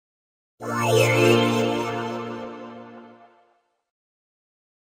Hello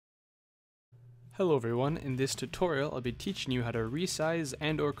everyone, in this tutorial I'll be teaching you how to resize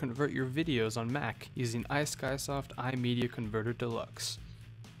and or convert your videos on Mac using iSkysoft iMedia Converter Deluxe.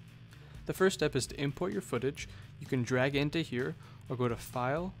 The first step is to import your footage. You can drag into here or go to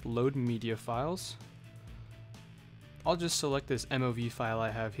File, Load Media Files. I'll just select this MOV file I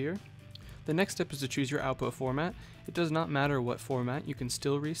have here. The next step is to choose your output format. It does not matter what format, you can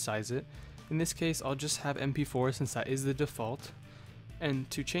still resize it. In this case I'll just have MP4 since that is the default. And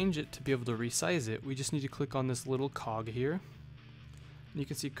to change it to be able to resize it, we just need to click on this little cog here. And you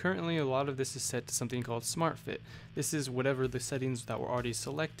can see currently a lot of this is set to something called Smart Fit. This is whatever the settings that were already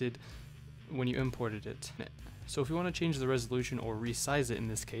selected when you imported it. So if we want to change the resolution or resize it in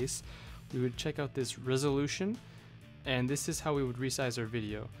this case, we would check out this resolution, and this is how we would resize our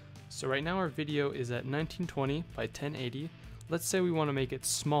video. So right now our video is at 1920 by 1080. Let's say we want to make it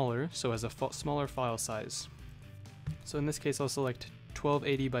smaller, so as a smaller file size. So in this case I'll select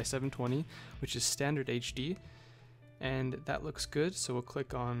 1280 by 720, which is standard HD, and that looks good, so we'll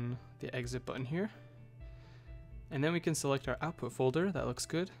click on the exit button here, and then we can select our output folder. That looks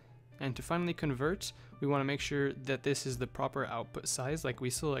good. And to finally convert, we want to make sure that this is the proper output size like we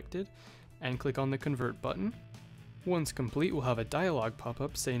selected, and click on the convert button. Once complete, we'll have a dialog pop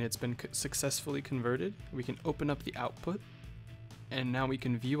up saying it's been successfully converted. We can open up the output, and now we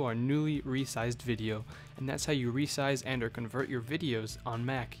can view our newly resized video. And that's how you resize and or convert your videos on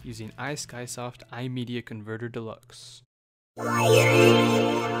Mac using iSkysoft iMedia Converter Deluxe.